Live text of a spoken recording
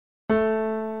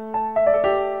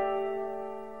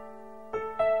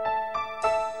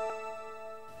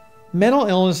Mental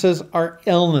illnesses are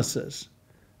illnesses.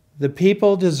 The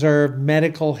people deserve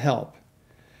medical help.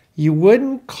 You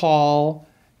wouldn't call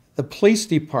the police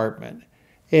department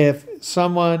if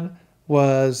someone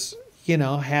was,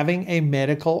 having a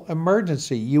medical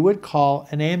emergency. You would call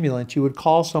an ambulance. You would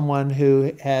call someone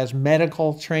who has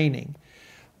medical training.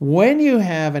 When you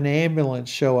have an ambulance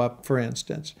show up, for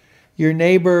instance, your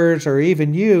neighbors or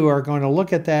even you are going to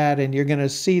look at that and you're going to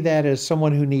see that as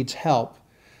someone who needs help,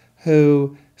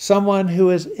 someone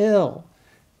who is ill.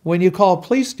 When you call a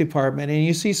police department and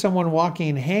you see someone walking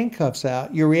in handcuffs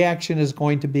out, your reaction is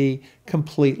going to be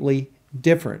completely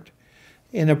different.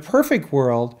 In a perfect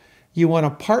world, you want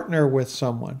to partner with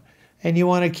someone and you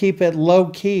want to keep it low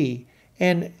key.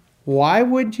 And why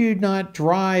would you not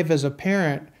drive as a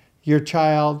parent your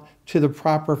child to the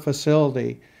proper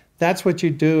facility? That's what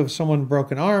you do if someone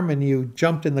broke an arm and you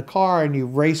jumped in the car and you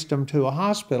raced them to a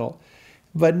hospital.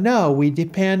 But no, we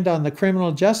depend on the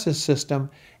criminal justice system,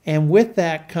 and with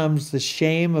that comes the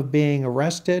shame of being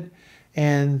arrested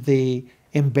and the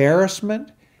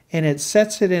embarrassment, and it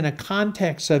sets it in a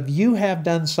context of you have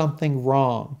done something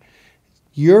wrong.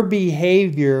 Your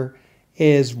behavior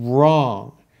is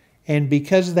wrong, and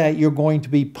because of that, you're going to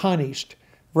be punished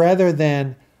rather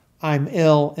than I'm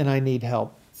ill and I need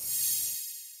help.